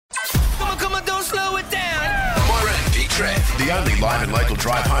The only live and local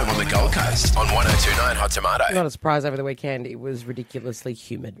drive home on the Gold Coast on 102.9 Hot Tomato. Not a surprise over the weekend. It was ridiculously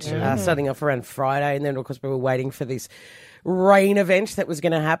humid. Starting off around Friday, and then, of course, we were waiting for this rain event that was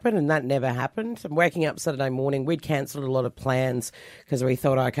going to happen, and that never happened. I'm waking up Saturday morning. We'd cancelled a lot of plans because we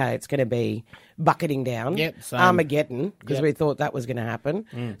thought, okay, it's going to be bucketing down. Armageddon, because we thought that was going to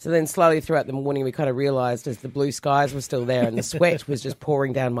happen. So then slowly throughout the morning, we kind of realised as the blue skies were still there and the sweat was just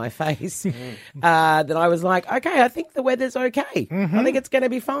pouring down my face, that I was like, okay, I think the weather's okay. I think it's going to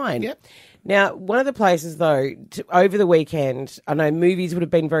be fine. Now, one of the places, though, over the weekend, I know movies would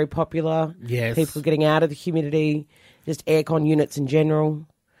have been very popular. Yes. People getting out of the humidity, just aircon units in general.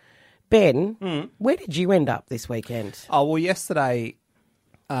 Ben, where did you end up this weekend? Oh, well, yesterday,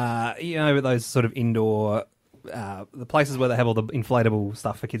 with those sort of indoor, the places where they have all the inflatable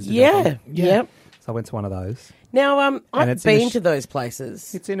stuff for kids to jump on. Yep. So I went to one of those. Now, I've been to those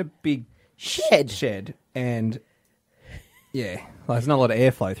places. It's in a big Shed. And, there's not a lot of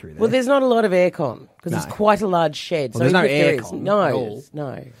airflow through there. Well, there's not a lot of aircon because it's quite a large shed. Well, there's no even if aircon there at is, all.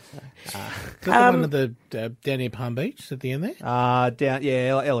 No. Is that the one of the down near Palm Beach at the end there?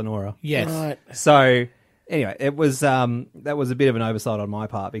 Eleonora. Yes. Right. So, anyway, it was that was a bit of an oversight on my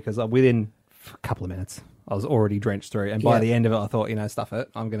part because within a couple of minutes, I was already drenched through. And by the end of it, I thought, stuff it.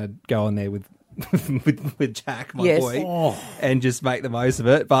 I'm going to go on there with with Jack, my boy, and just make the most of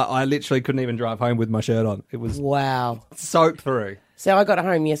it. But I literally couldn't even drive home with my shirt on. It was soaked through. So I got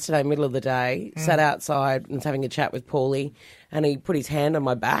home yesterday, middle of the day, sat outside and was having a chat with Paulie, and he put his hand on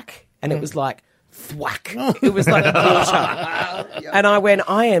my back, and it was like, thwack. It was like water. And I went,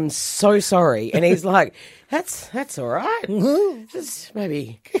 I am so sorry. And he's like, that's all right. Just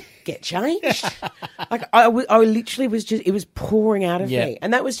maybe get changed. Like I literally was just, it was pouring out of me.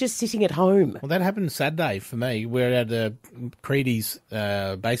 And that was just sitting at home. Well, that happened Saturday for me. We were at Creedy's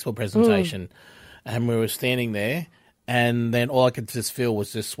baseball presentation, and we were standing there, and then all I could just feel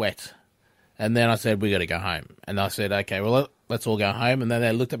was just sweat. And then I said, we got to go home. And I said, okay, well, let's all go home. And then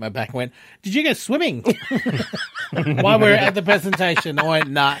they looked at my back and went, did you go swimming? While we were at the presentation, I went,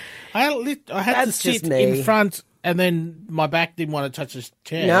 nah. I had to sit in front, and then my back didn't want to touch the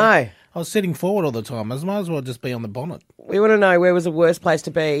chair. No. I was sitting forward all the time. I might as well just be on the bonnet. We want to know where was the worst place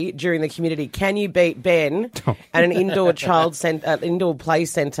to be during the community. Can you beat Ben at an indoor indoor play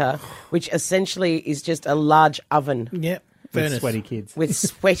centre, which essentially is just a large oven? Yep. With sweaty kids. With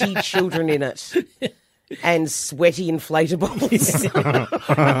sweaty children in it. And sweaty inflatables.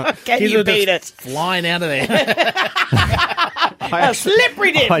 Can you beat it? Flying out of there.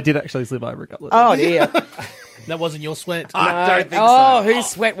 Slippery dip. I did actually slip over a couple of times. Oh, dear. That wasn't your sweat? I don't think so. Oh, whose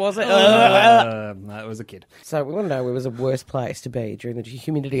sweat was it? No, it was a kid. So we want to know where was the worst place to be during the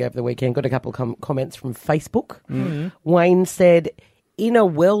humidity over the weekend. Got a couple of comments from Facebook. Wayne said, in a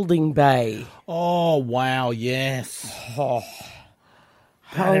welding bay. Oh, wow, yes. Oh,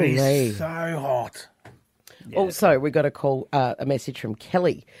 that is so hot. Yeah. Also, we got a message from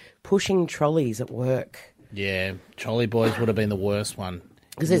Kelly, pushing trolleys at work. Yeah, trolley boys would have been the worst one.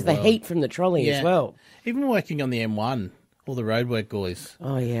 Because there's the heat from the trolley as well. Even working on the M1, all the roadwork boys.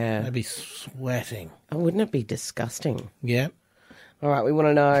 Oh, yeah. They'd be sweating. Oh, wouldn't it be disgusting? Yeah. All right, we want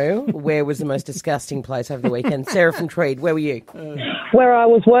to know where was the most disgusting place over the weekend. Sarah from Tweed, where were you? Where I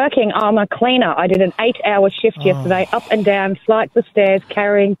was working, I'm a cleaner. I did an 8-hour shift yesterday, up and down flights of stairs,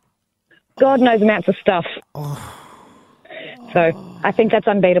 carrying God knows amounts of stuff. So I think that's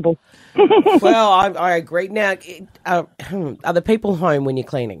unbeatable. Well, I agree. Now, are the people home when you're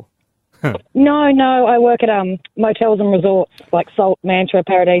cleaning? No, I work at motels and resorts like Salt, Mantra,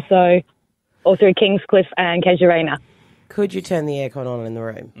 Paradiso, all through Kingscliff and Casuarina. Could you turn the aircon on in the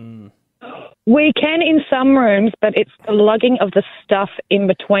room? We can in some rooms, but it's the lugging of the stuff in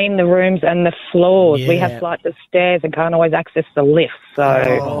between the rooms and the floors. Yeah. We have flights of stairs and can't always access the lift, so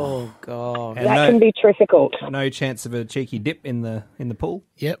oh God, that can be difficult. No chance of a cheeky dip in the pool.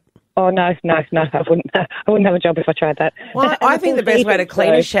 Yep. Oh no! I wouldn't have a job if I tried that. Well, I think the best way to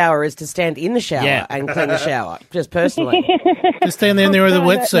clean a shower is to stand in the shower and clean the shower. Just personally, just stand there with a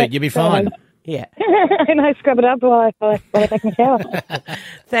wetsuit. You'll be fine. Yeah. And I scrub it up while I take my shower.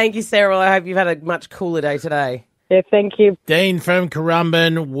 Thank you, Sarah. Well, I hope you've had a much cooler day today. Yeah, thank you. Dean from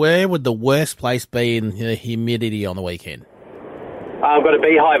Currumbin, where would the worst place be in the humidity on the weekend? I've got a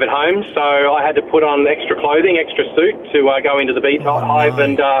beehive at home, so I had to put on extra clothing, extra suit to go into the beehive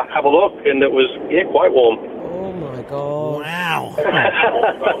and have a look, and it was, quite warm. Oh, my God. Wow.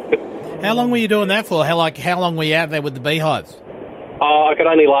 How long were you doing that for? How long were you out there with the beehives? I could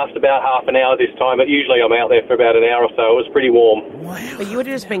only last about half an hour this time, but usually I'm out there for about an hour or so. It was pretty warm. Wow. But you would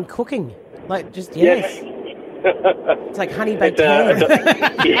have just been cooking. Like, just, yes. It's like honey baked ham.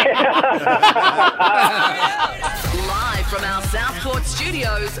 Live from our Southport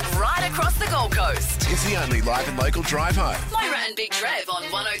studios right across the Gold Coast. It's the only live and local drive home. Moira and Big Trev on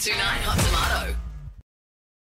 1029 Hot Tomato.